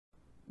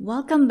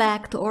Welcome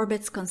back to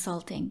O.R.B.I.T.S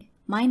Consulting.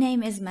 My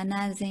name is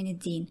Manal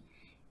Zainuddin,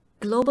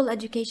 Global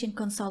Education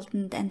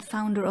Consultant and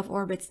founder of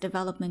O.R.B.I.T.S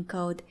Development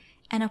Code,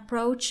 an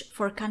approach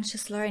for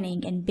conscious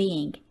learning and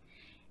being.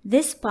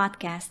 This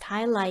podcast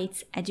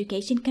highlights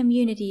education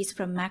communities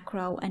from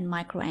macro and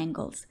micro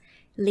angles,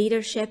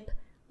 leadership,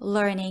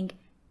 learning,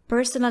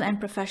 personal and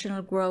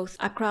professional growth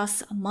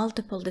across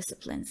multiple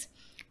disciplines.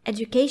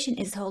 Education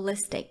is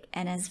holistic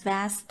and as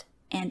vast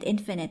and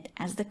infinite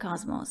as the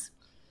cosmos.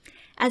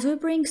 As we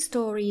bring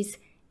stories,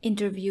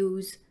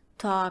 interviews,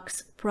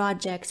 talks,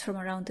 projects from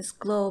around this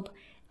globe,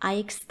 I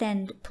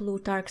extend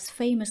Plutarch's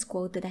famous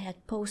quote that I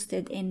had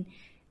posted in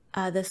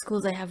the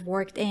schools I have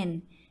worked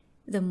in.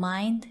 The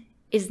mind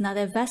is not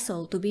a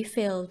vessel to be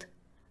filled,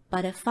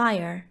 but a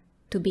fire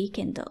to be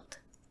kindled.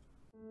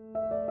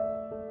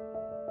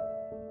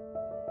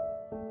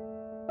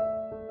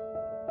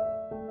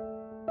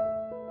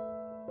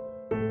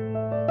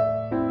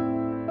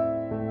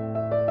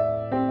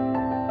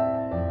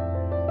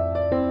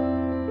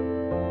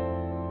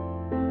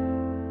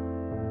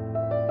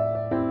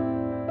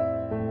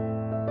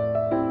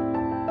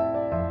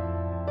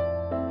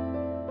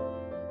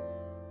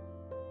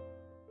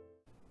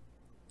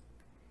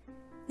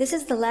 This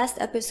is the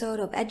last episode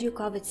of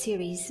EduCOVID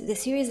series, the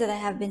series that I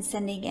have been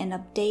sending and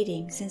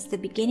updating since the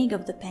beginning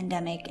of the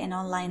pandemic and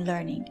online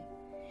learning.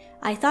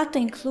 I thought to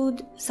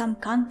include some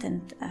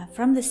content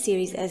from the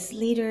series as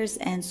leaders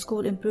and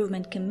school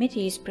improvement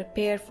committees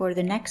prepare for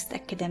the next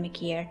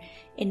academic year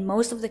in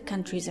most of the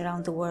countries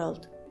around the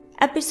world.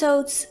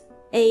 Episodes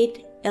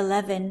 8,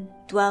 11,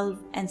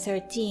 12, and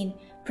 13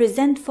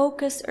 present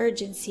focus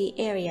urgency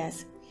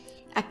areas: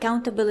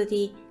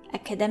 accountability,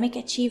 academic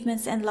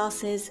achievements and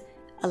losses,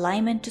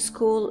 alignment to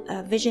school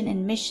vision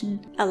and mission,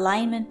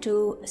 alignment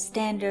to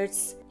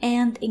standards,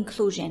 and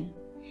inclusion.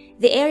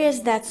 The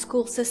areas that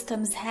school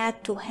systems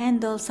had to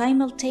handle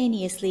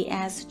simultaneously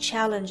as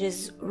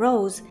challenges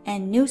rose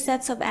and new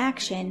sets of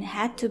action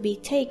had to be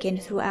taken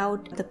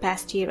throughout the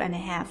past year and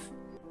a half.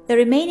 The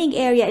remaining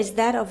area is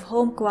that of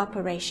home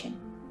cooperation.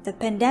 The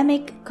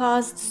pandemic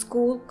caused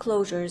school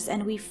closures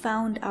and we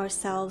found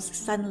ourselves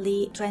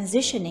suddenly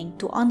transitioning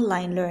to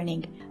online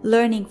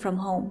learning from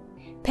home.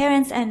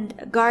 Parents and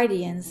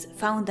guardians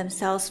found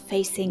themselves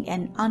facing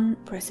an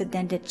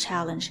unprecedented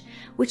challenge,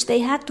 which they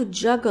had to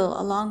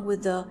juggle along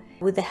with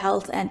the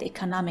health and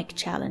economic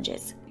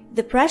challenges.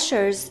 The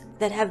pressures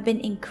that have been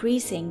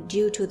increasing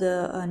due to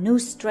the new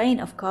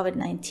strain of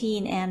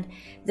COVID-19 and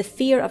the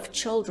fear of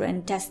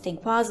children testing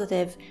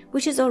positive,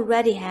 which is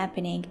already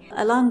happening,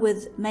 along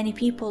with many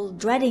people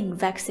dreading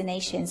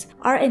vaccinations,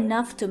 are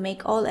enough to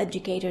make all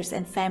educators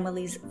and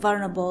families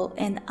vulnerable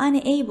and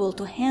unable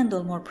to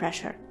handle more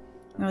pressure.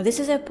 Now, this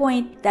is a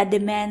point that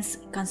demands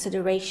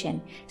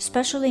consideration,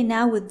 especially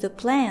now with the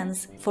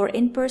plans for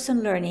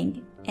in-person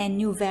learning and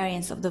new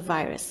variants of the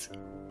virus.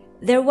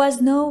 There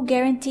was no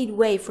guaranteed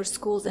way for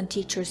schools and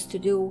teachers to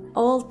do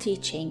all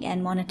teaching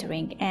and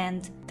monitoring,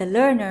 and the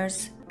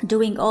learners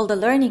doing all the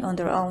learning on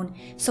their own,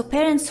 so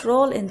parents'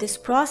 role in this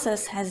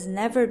process has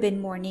never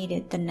been more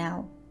needed than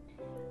now.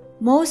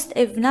 Most,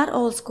 if not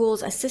all,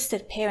 schools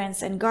assisted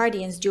parents and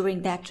guardians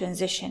during that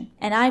transition,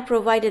 and I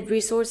provided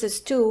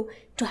resources too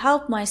to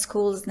help my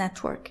school's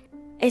network.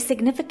 A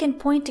significant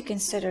point to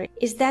consider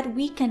is that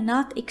we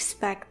cannot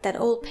expect that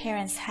all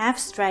parents have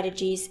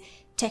strategies,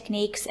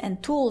 techniques,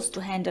 and tools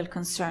to handle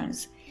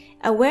concerns.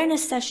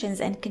 Awareness sessions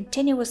and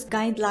continuous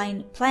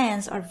guideline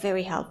plans are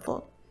very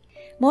helpful.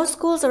 Most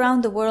schools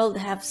around the world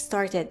have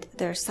started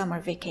their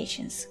summer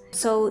vacations,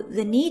 so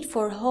the need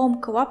for home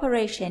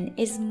cooperation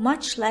is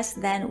much less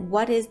than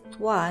what it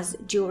was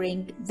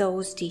during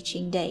those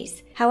teaching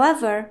days.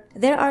 However,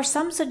 there are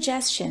some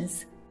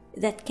suggestions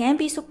that can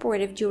be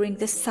supportive during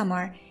this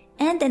summer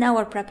and in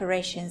our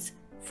preparations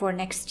for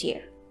next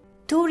year.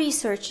 Two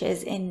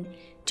researches in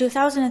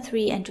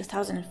 2003 and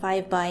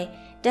 2005 by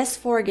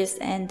Desforges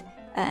and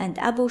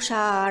Abu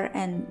Shahar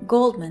and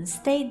Goldman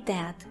state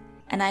that,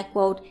 and I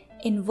quote,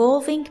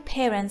 "Involving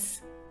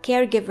parents,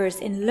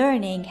 caregivers in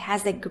learning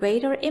has a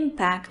greater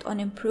impact on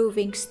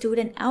improving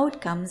student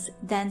outcomes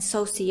than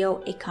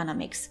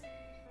socioeconomics."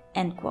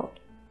 End quote.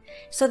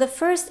 So the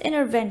first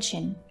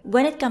intervention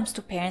when it comes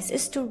to parents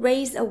is to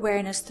raise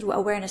awareness through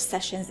awareness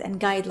sessions and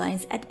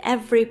guidelines at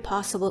every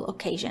possible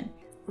occasion.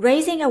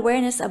 Raising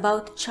awareness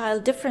about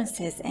child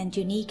differences and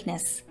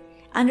uniqueness,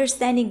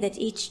 understanding that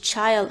each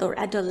child or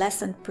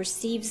adolescent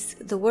perceives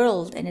the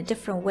world in a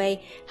different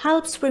way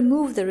helps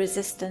remove the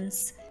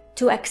resistance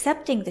to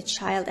accepting the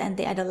child and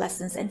the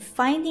adolescents and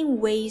finding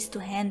ways to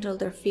handle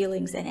their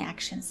feelings and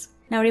actions.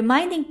 Now,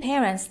 reminding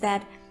parents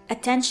that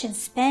attention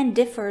span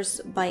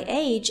differs by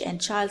age and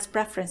child's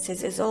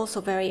preferences is also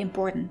very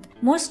important.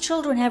 Most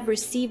children have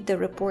received the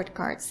report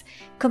cards.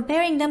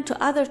 Comparing them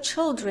to other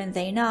children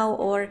they know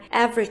or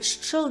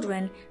average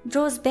children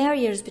draws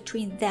barriers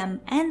between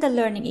them and the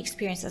learning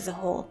experience as a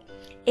whole.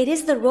 It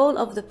is the role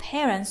of the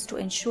parents to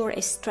ensure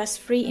a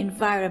stress-free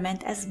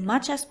environment as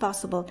much as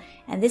possible,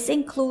 and this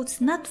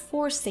includes not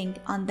forcing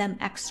on them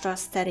extra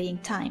studying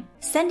time.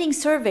 Sending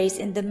surveys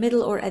in the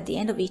middle or at the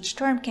end of each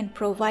term can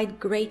provide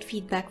great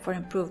feedback for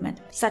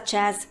improvement, such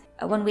as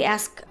when we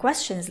ask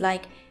questions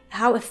like,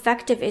 how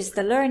effective is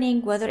the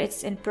learning, whether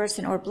it's in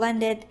person or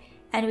blended?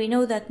 And we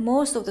know that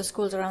most of the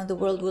schools around the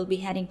world will be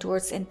heading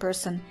towards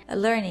in-person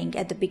learning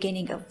at the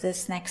beginning of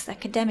this next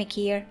academic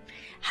year.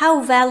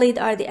 How valid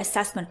are the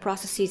assessment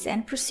processes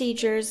and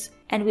procedures?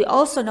 And we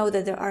also know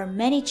that there are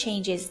many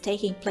changes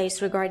taking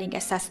place regarding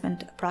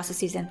assessment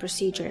processes and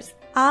procedures.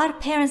 Are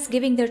parents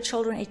giving their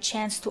children a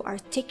chance to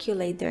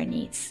articulate their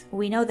needs?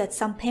 We know that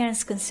some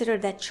parents consider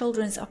that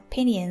children's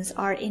opinions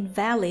are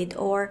invalid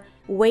or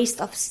waste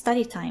of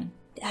study time.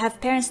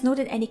 Have parents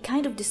noted any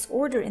kind of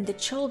disorder in the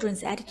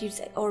children's attitudes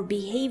or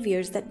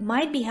behaviors that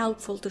might be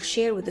helpful to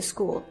share with the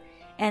school?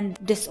 And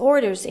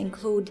disorders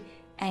include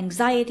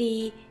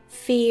anxiety,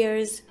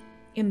 fears,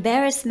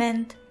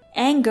 embarrassment,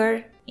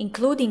 anger,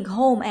 including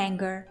home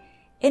anger,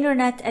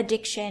 internet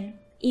addiction,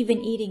 even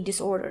eating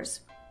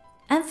disorders.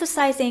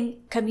 Emphasizing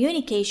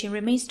communication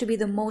remains to be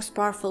the most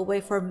powerful way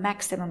for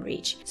maximum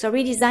reach. So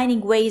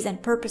redesigning ways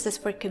and purposes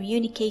for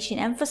communication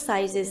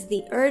emphasizes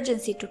the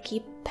urgency to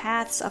keep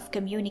paths of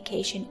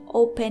communication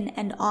open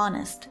and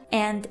honest.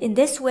 And in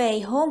this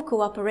way, home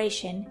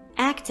cooperation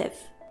active.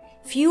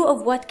 Few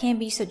of what can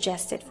be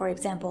suggested. For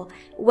example,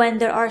 when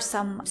there are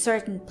some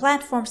certain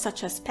platforms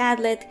such as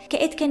Padlet,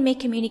 it can make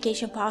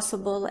communication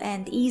possible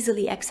and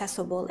easily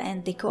accessible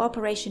and the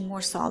cooperation more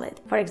solid.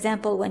 For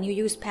example, when you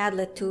use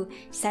Padlet to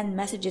send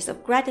messages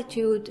of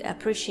gratitude,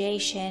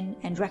 appreciation,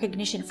 and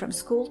recognition from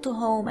school to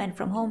home and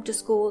from home to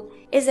school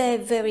is a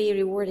very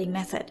rewarding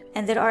method.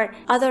 And there are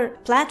other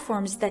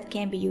platforms that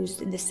can be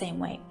used in the same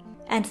way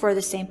and for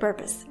the same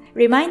purpose.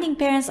 Reminding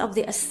parents of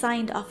the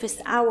assigned office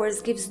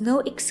hours gives no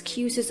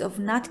excuses of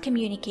not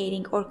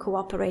communicating or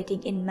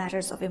cooperating in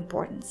matters of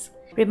importance.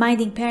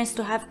 Reminding parents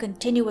to have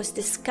continuous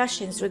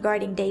discussions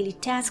regarding daily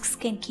tasks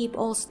can keep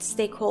all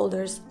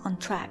stakeholders on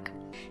track.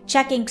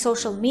 Checking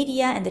social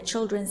media and the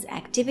children's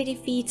activity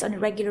feeds on a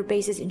regular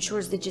basis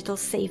ensures digital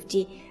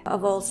safety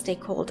of all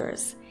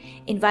stakeholders.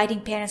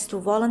 Inviting parents to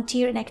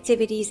volunteer in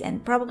activities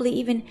and probably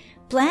even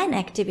plan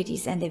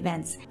activities and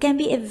events can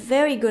be a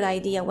very good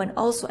idea when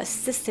also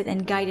assisted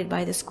and guided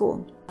by the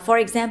school. For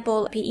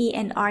example, PE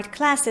and art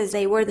classes,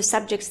 they were the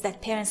subjects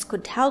that parents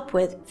could help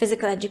with.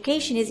 Physical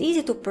education is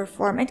easy to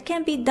perform. It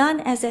can be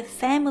done as a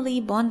family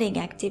bonding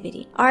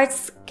activity.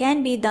 Arts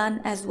can be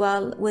done as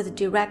well with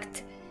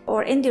direct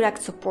or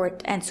indirect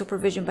support and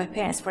supervision by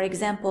parents. For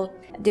example,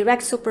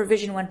 direct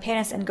supervision when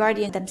parents and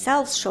guardians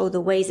themselves show the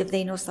ways if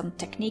they know some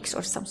techniques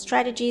or some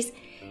strategies.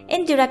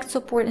 Indirect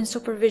support and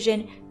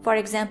supervision, for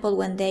example,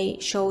 when they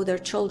show their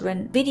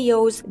children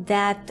videos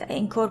that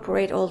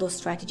incorporate all those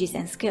strategies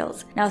and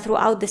skills. Now,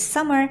 throughout the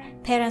summer,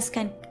 parents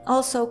can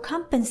also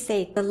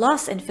compensate the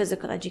loss in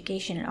physical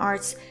education and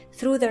arts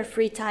through their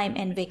free time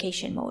and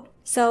vacation mode.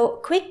 So,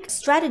 quick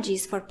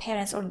strategies for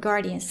parents or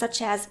guardians,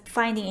 such as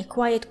finding a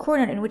quiet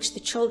corner in which the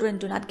children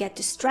do not get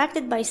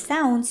distracted by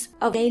sounds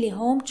of daily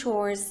home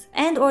chores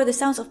and or the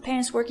sounds of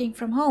parents working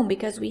from home,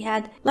 because we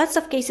had lots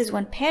of cases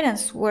when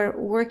parents were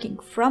working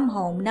from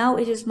home. Now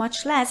it is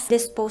much less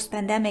this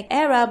post-pandemic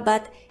era,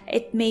 but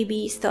it may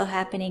be still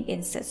happening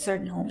in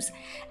certain homes.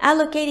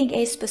 Allocating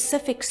a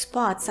specific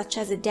spot, such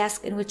as a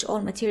desk in which all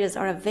materials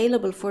are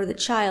available for the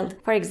child,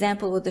 for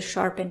example, with the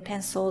sharpened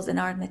pencils and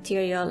art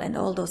material and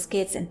all those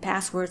kits and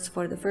passwords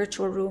for the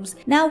virtual rooms.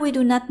 Now we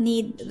do not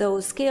need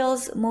those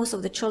skills. Most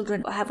of the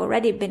children have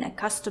already been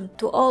accustomed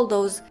to all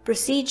those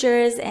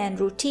procedures and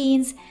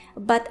routines.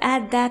 But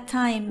at that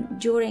time,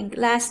 during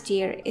last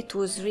year, it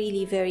was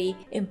really very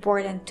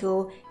important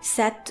to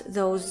set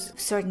those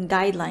certain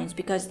guidelines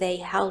because they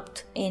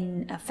helped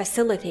in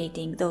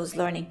facilitating those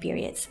learning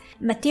periods.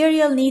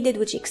 Material needed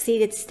which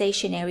exceeded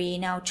stationery.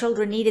 Now,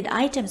 children needed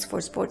items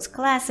for sports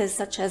classes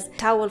such as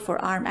towel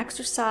for arm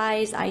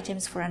exercise,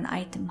 items for an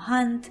item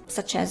hunt,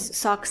 such as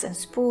socks and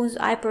spoons.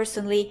 I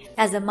personally,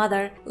 as a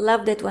mother,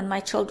 loved it when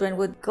my children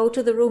would go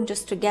to the room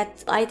just to get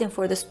the item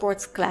for the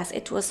sports class.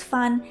 It was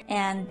fun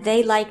and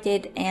they liked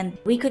it, and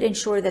we could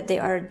ensure that they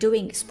are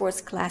doing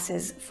sports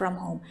classes from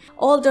home.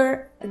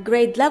 Older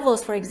grade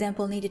levels, for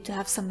example, needed to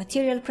have some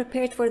material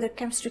prepared for their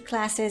chemistry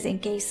classes in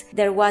case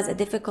there was a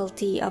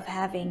difficulty of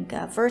having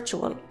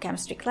virtual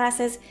chemistry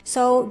classes.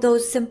 So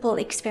those simple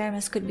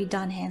experiments could be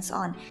done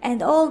hands-on.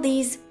 And all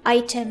these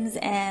items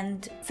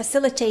and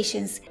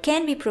facilitations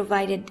can be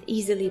provided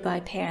easily by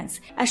parents.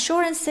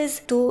 Assurances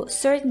to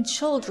certain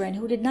children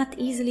who did not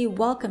easily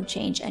welcome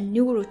change and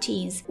new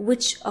routines,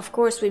 which of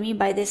course we mean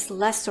by this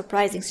less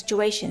surprising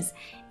situations,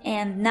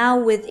 And now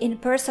with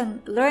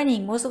in-person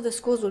learning, most of the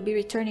schools will be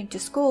returning to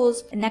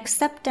schools. Next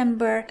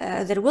September,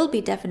 there will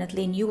be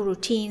definitely new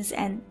routines,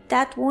 and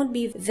that won't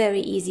be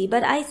very easy.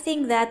 But I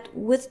think that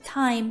with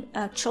time,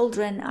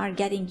 children are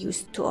getting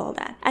used to all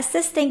that.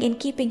 Assisting in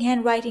keeping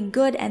handwriting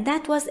good, and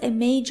that was a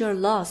major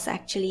loss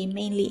actually,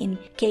 mainly in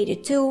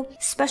K-2,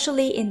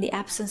 especially in the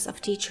absence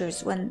of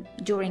teachers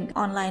during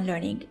online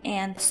learning.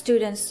 And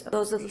students,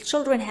 those little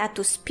children, had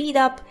to speed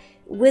up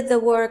with the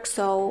work,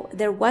 so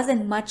there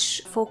wasn't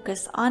much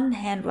focus on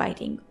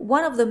handwriting.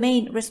 One of the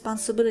main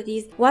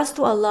responsibilities was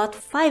to allot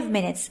 5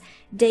 minutes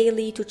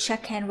daily to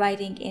check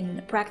handwriting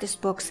in practice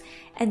books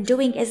and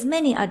doing as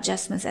many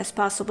adjustments as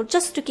possible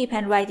just to keep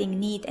handwriting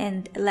neat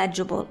and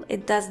legible.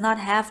 It does not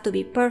have to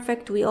be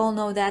perfect. We all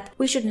know that.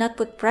 We should not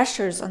put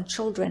pressures on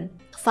children.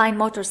 Fine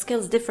motor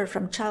skills differ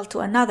from child to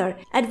another.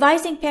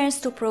 Advising parents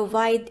to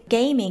provide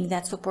gaming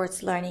that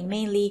supports learning,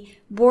 mainly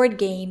board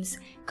games,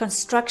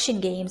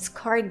 construction games,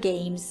 card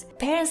games.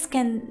 Parents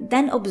can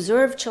then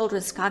observe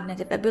children's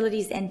cognitive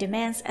abilities and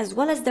demands as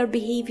well as their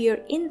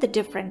behavior in the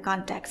different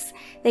contexts.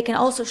 They can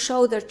also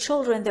show their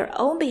children their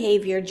own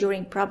behavior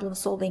during problem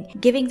solving,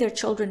 giving their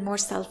children more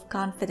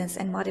self-confidence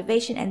and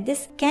motivation. And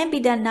this can be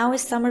done now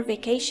as summer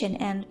vacation,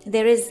 and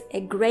there is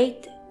a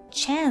great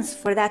chance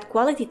for that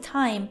quality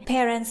time,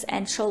 parents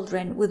and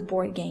children, with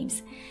board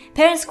games.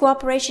 Parents'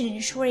 cooperation in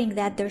ensuring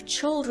that their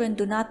children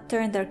do not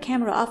turn their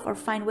camera off or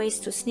find ways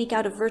to sneak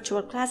out of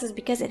virtual classes,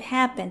 because it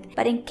happened.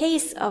 But in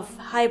case of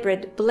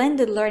hybrid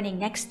blended learning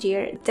next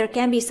year, there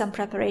can be some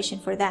preparation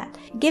for that.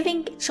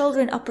 Giving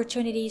children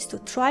opportunities to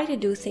try to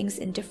do things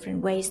in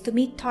different ways to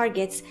meet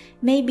targets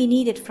may be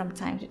needed from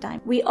time to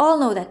time. We all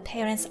know that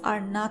parents are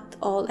not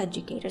all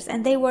educators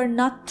and they were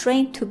not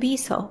trained to be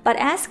so, but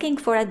asking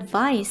for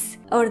advice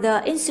or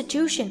the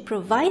institution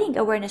providing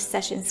awareness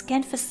sessions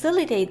can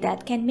facilitate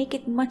that, can make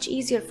it much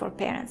easier for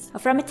parents.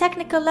 From a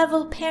technical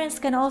level, parents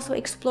can also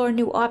explore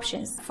new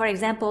options. For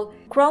example,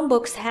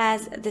 Chromebooks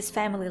has this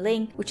family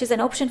link, which is an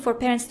option for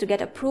parents to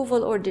get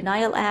approval or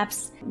denial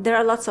apps. There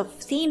are lots of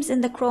themes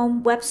in the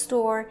Chrome web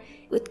store.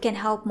 It can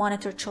help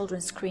monitor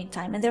children's screen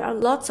time. And there are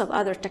lots of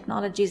other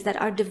technologies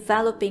that are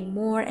developing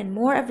more and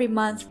more every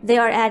month. They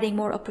are adding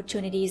more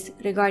opportunities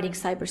regarding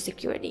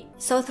cybersecurity.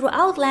 So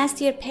throughout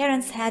last year,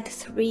 parents had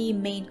 3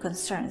 main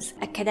concerns: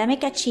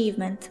 academic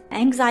achievement,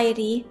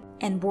 anxiety,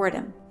 and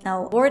boredom.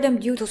 Now, boredom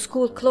due to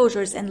school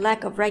closures and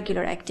lack of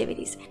regular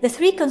activities. The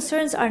 3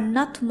 concerns are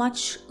not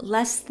much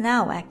less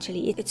now,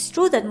 actually. It's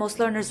true that most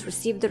learners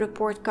receive the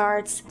report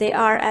cards, they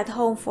are at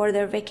home for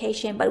their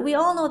vacation, but we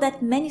all know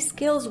that many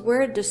skills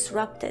were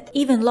disrupted,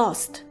 even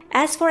lost.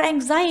 As for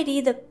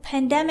anxiety, the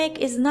pandemic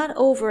is not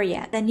over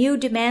yet. The new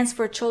demands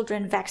for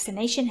children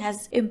vaccination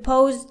has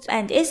imposed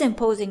and is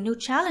imposing new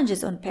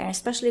challenges on parents,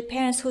 especially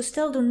parents who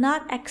still do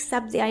not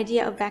accept the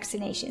idea of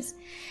vaccinations.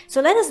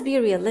 So let us be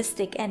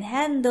realistic and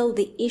handle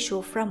the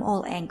issue from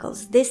all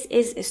angles. This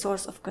is a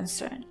source of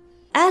concern.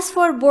 As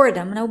for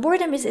boredom, now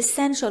boredom is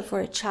essential for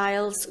a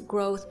child's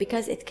growth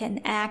because it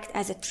can act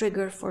as a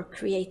trigger for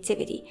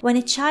creativity. When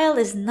a child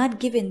is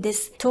not given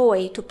this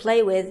toy to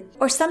play with,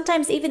 or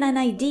sometimes even an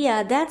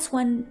idea, that's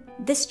when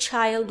this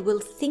child will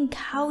think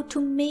how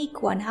to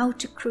make one, how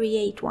to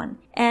create one.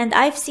 And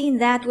I've seen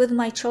that with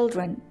my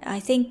children. I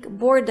think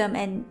boredom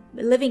and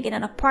living in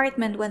an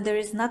apartment when there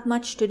is not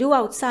much to do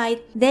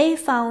outside, they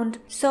found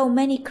so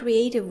many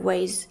creative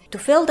ways to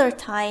fill their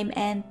time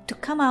and to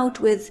come out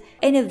with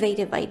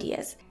innovative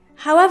ideas.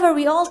 However,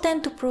 we all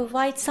tend to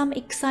provide some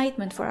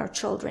excitement for our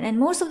children, and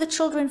most of the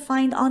children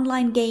find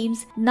online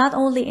games not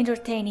only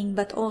entertaining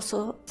but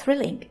also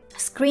thrilling.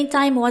 Screen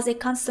time was a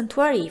constant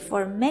worry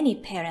for many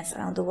parents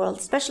around the world,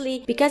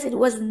 especially because it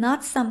was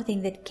not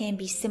something that can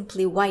be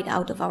simply wiped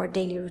out of our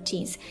daily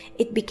routines.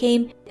 It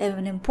became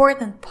an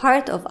important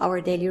part of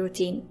our daily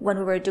routine when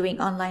we were doing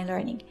online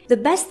learning. The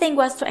best thing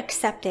was to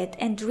accept it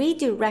and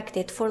redirect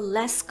it for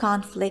less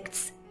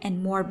conflicts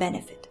and more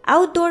benefit.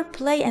 Outdoor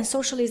play and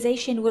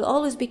socialization will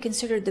always be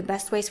considered the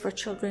best ways for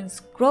children's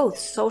growth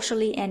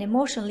socially and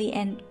emotionally,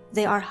 and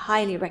they are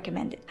highly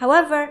recommended.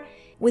 However,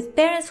 with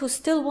parents who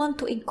still want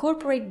to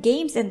incorporate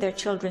games in their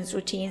children's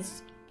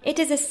routines, it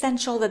is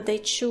essential that they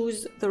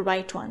choose the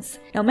right ones.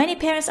 Now, many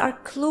parents are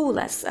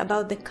clueless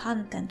about the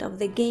content of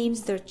the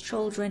games their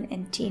children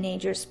and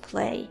teenagers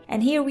play.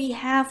 And here we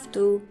have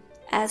to,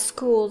 as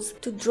schools,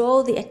 to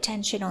draw the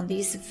attention on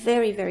these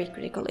very, very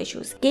critical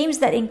issues. Games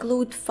that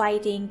include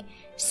fighting,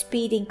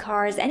 speeding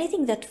cars,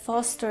 anything that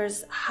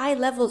fosters high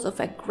levels of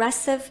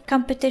aggressive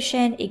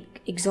competition,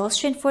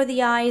 exhaustion for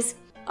the eyes,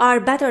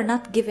 are better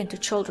not given to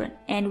children.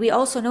 And we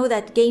also know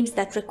that games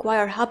that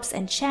require hubs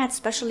and chats,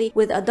 especially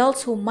with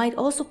adults who might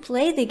also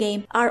play the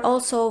game, are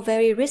also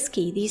very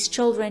risky. These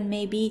children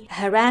may be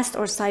harassed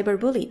or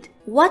cyberbullied.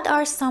 What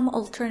are some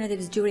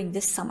alternatives during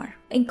this summer?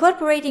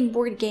 Incorporating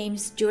board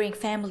games during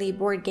family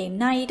board game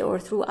night or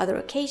through other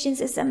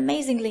occasions is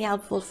amazingly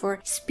helpful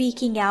for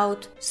speaking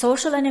out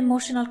social and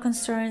emotional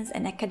concerns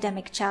and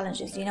academic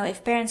challenges.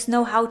 If parents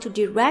know how to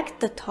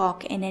direct the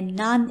talk in a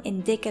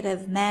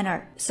non-indicative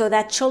manner so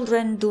that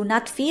children do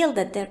not feel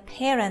that their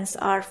parents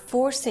are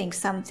forcing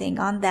something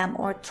on them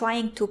or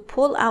trying to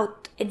pull out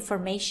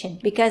information,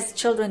 because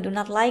children do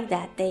not like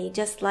that. They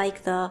just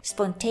like the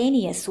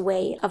spontaneous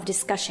way of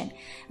discussion.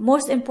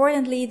 Most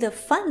importantly, the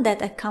fun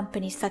that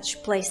accompanies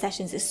such play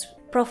sessions is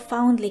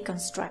profoundly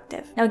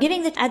constructive. Now,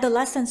 giving the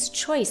adolescents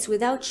choice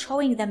without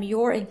showing them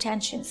your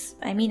intentions,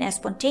 as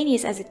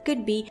spontaneous as it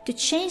could be, to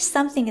change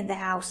something in the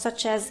house,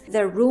 such as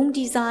their room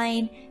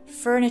design,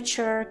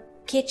 furniture,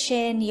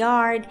 kitchen,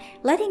 yard,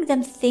 letting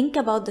them think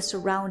about the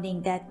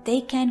surrounding that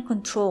they can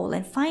control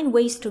and find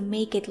ways to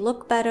make it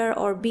look better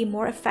or be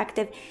more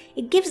effective.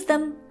 It gives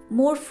them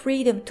more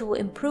freedom to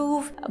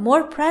improve,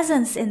 more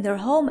presence in their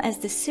home as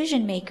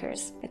decision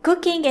makers.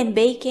 Cooking and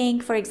baking,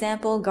 for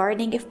example,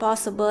 gardening if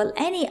possible,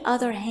 any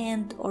other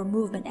hand or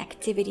movement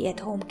activity at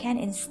home can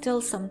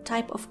instill some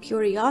type of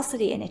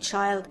curiosity in a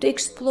child to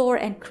explore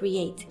and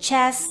create.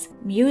 Chess,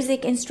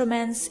 music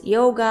instruments,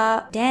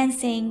 yoga,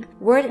 dancing,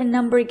 word and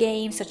number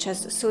games such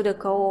as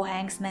Sudoku,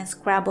 Hangsman,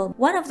 Scrabble.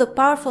 One of the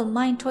powerful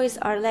mind toys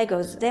are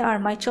Legos. They are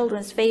my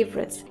children's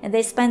favorites, and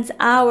they spend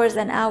hours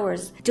and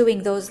hours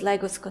doing those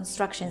Legos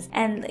constructions.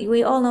 And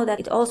we all know that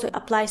it also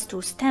applies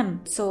to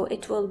STEM, so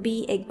it will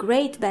be a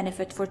great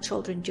benefit for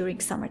children during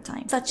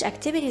summertime. Such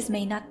activities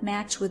may not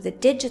match with the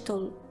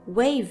digital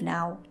wave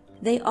now.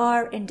 They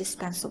are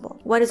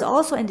indispensable. What is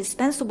also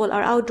indispensable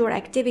are outdoor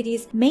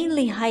activities,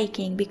 mainly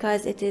hiking,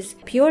 because it is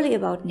purely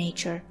about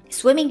nature.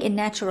 Swimming in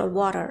natural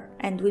water,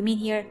 and we mean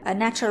here a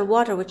natural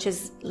water which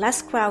is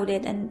less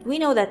crowded, and we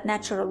know that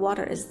natural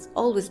water is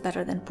always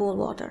better than pool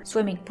water,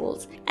 swimming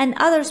pools. And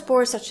other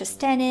sports such as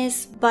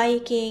tennis,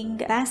 biking,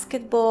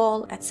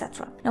 basketball,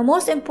 etc. Now,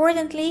 most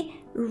importantly,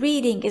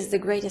 reading is the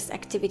greatest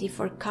activity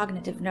for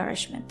cognitive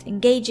nourishment.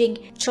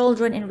 Engaging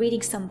children in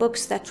reading some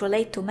books that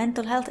relate to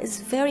mental health is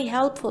very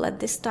helpful at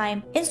this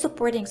time in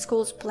supporting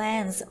schools'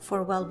 plans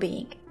for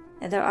well-being.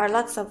 There are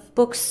lots of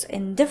books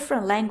in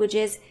different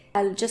languages.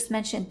 I'll just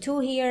mention two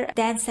here.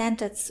 Dan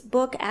Santat's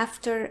book,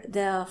 After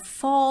the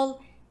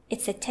Fall.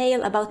 It's a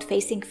tale about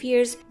facing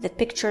fears that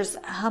pictures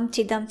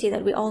Humpty Dumpty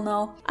that we all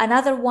know.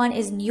 Another one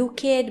is New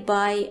Kid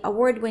by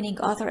award-winning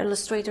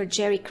author-illustrator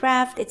Jerry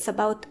Craft. It's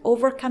about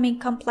overcoming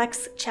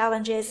complex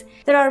challenges.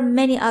 There are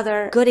many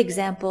other good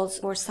examples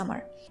for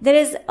summer. There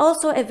is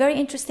also a very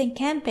interesting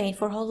campaign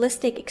for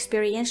holistic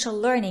experiential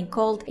learning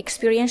called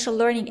Experiential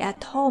Learning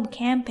at Home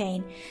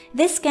campaign.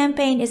 This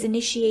campaign is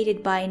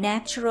initiated by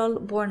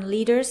natural-born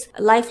leaders,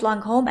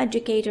 lifelong home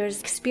educators,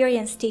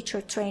 experienced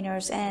teacher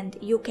trainers, and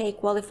UK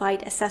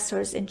qualified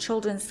assessors in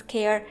children's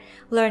care,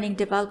 learning,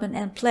 development,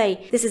 and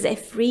play. This is a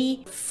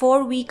free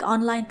 4-week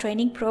online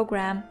training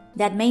program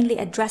that mainly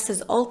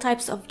addresses all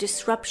types of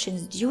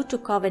disruptions due to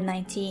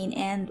COVID-19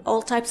 and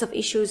all types of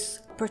issues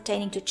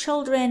pertaining to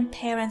children,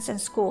 parents, and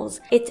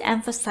schools. It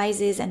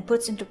emphasizes and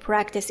puts into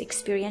practice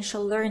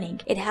experiential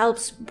learning. It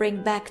helps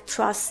bring back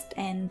trust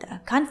and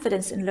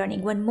confidence in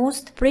learning when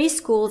most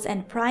preschools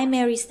and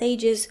primary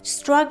stages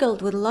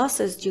struggled with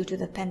losses due to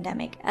the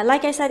pandemic.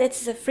 Like I said,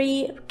 it's a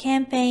free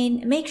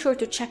campaign. Make sure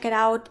to check it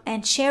out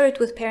and share it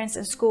with parents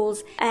and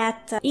schools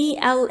at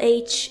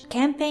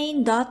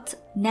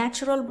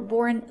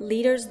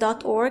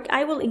elhcampaign.naturalbornleaders.org.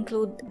 I will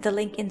include the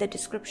link in the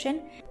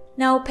description.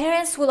 Now,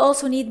 parents will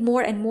also need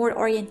more and more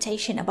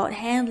orientation about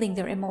handling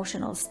their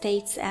emotional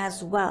states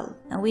as well.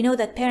 And we know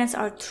that parents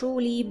are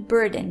truly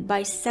burdened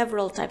by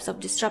several types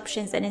of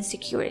disruptions and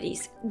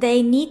insecurities.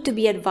 They need to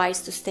be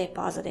advised to stay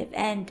positive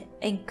and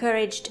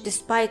encouraged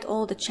despite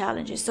all the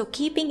challenges. So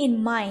keeping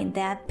in mind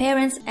that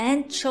parents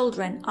and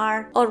children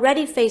are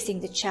already facing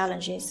the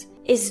challenges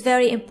is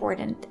very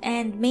important,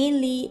 and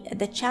mainly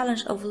the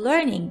challenge of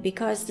learning,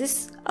 because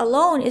this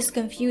alone is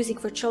confusing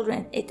for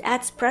children. It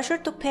adds pressure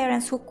to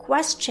parents who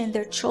question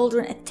their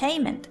children's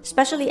attainment,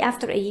 especially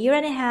after a year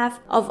and a half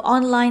of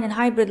online and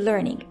hybrid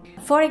learning.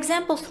 For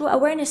example, through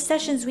awareness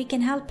sessions, we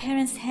can help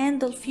parents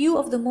handle few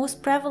of the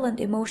most prevalent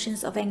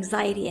emotions of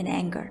anxiety and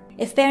anger.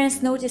 If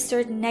parents notice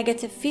certain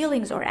negative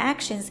feelings or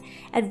actions,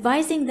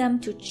 advising them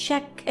to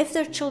check if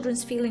their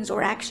children's feelings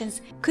or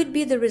actions could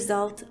be the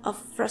result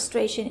of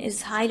frustration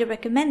is highly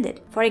recommended.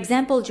 For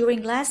example,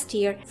 during last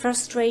year,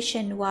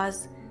 frustration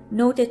was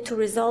noted to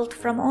result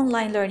from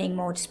online learning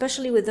modes,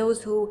 especially with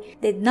those who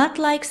did not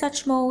like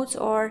such modes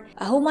or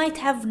who might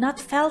have not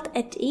felt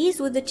at ease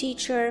with the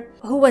teacher,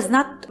 who was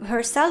not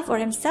herself or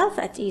himself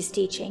at ease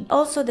teaching.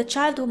 Also, the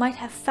child who might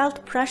have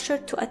felt pressure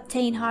to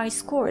attain high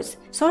scores.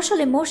 Social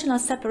emotional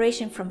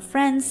separation from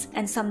friends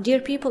and some dear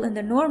people in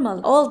the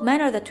normal old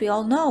manner that we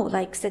all know,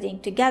 like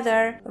sitting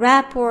together,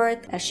 rapport,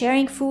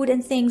 sharing food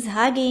and things,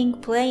 hugging,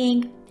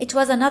 playing. It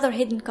was another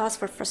hidden cause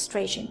for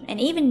frustration. And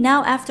even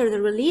now, after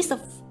the release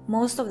of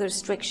most of the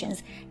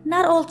restrictions,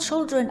 not all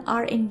children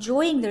are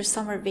enjoying their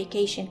summer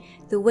vacation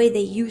the way they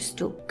used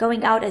to,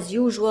 going out as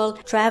usual,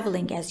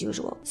 traveling as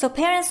usual. So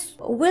parents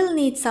will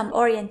need some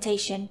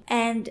orientation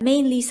and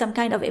mainly some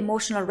kind of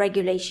emotional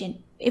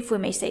regulation, if we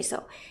may say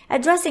so.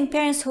 Addressing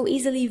parents who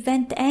easily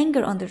vent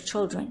anger on their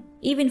children,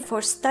 even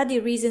for study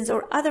reasons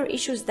or other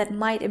issues that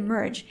might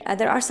emerge.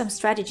 There are some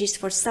strategies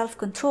for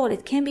self-control.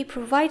 It can be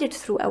provided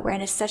through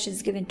awareness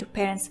sessions given to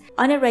parents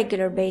on a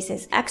regular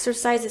basis.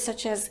 Exercises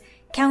such as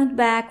count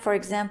back, for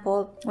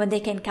example, when they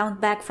can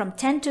count back from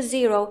 10 to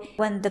 0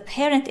 when the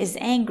parent is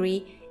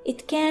angry.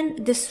 It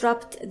can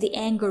disrupt the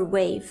anger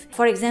wave.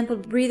 For example,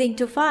 breathing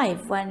to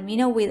 5 when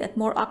that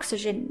more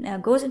oxygen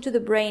goes into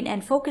the brain,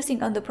 and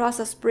focusing on the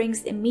process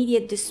brings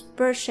immediate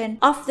dispersion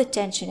of the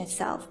tension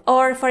itself.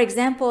 Or for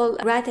example,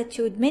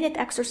 gratitude minute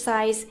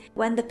exercise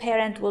when the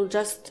parent will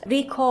just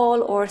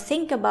recall or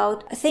think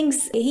about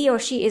things he or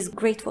she is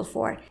grateful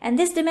for. And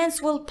this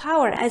demands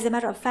willpower, as a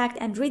matter of fact,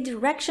 and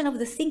redirection of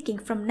the thinking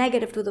from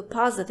negative to the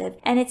positive.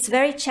 And it's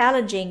very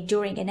challenging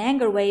during an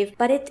anger wave,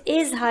 but it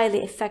is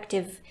highly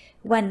effective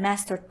when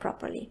mastered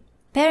properly.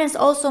 Parents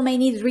also may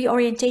need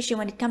reorientation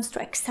when it comes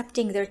to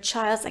accepting their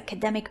child's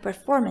academic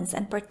performance,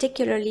 and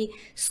particularly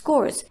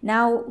scores.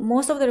 Now,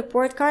 most of the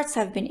report cards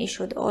have been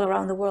issued all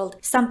around the world.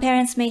 Some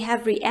parents may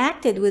have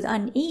reacted with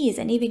unease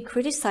and even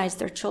criticized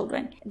their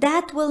children.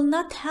 That will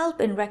not help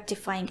in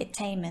rectifying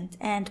attainment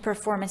and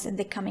performance in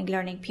the coming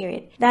learning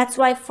period. That's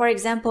why, for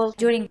example,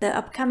 during the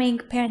upcoming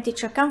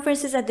parent-teacher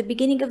conferences at the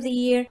beginning of the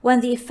year,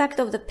 when the effect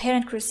of the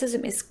parent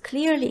criticism is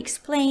clearly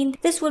explained,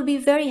 this will be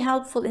very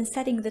helpful in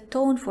setting the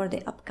tone for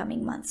the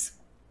upcoming months.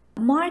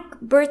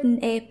 Mark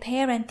Burton, a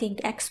parenting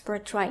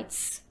expert,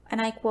 writes, and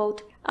I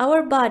quote,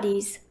 "Our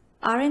bodies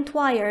aren't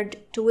wired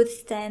to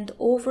withstand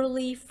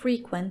overly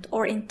frequent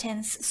or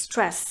intense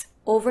stress.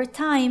 Over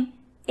time,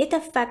 it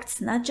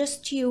affects not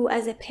just you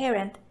as a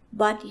parent,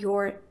 but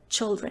your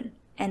children."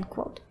 End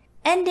quote.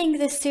 Ending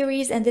this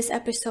series and this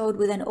episode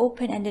with an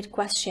open-ended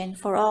question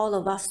for all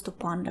of us to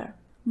ponder.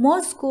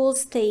 Most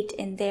schools state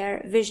in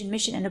their vision,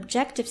 mission, and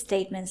objective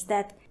statements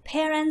that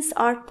parents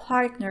are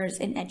partners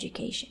in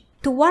education.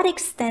 To what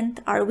extent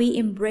are we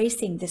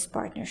embracing this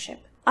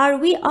partnership? Are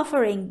we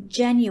offering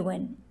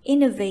genuine,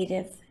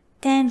 innovative,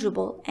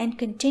 tangible, and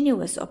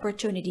continuous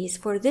opportunities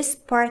for this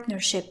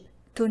partnership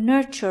to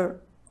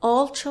nurture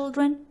all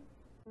children?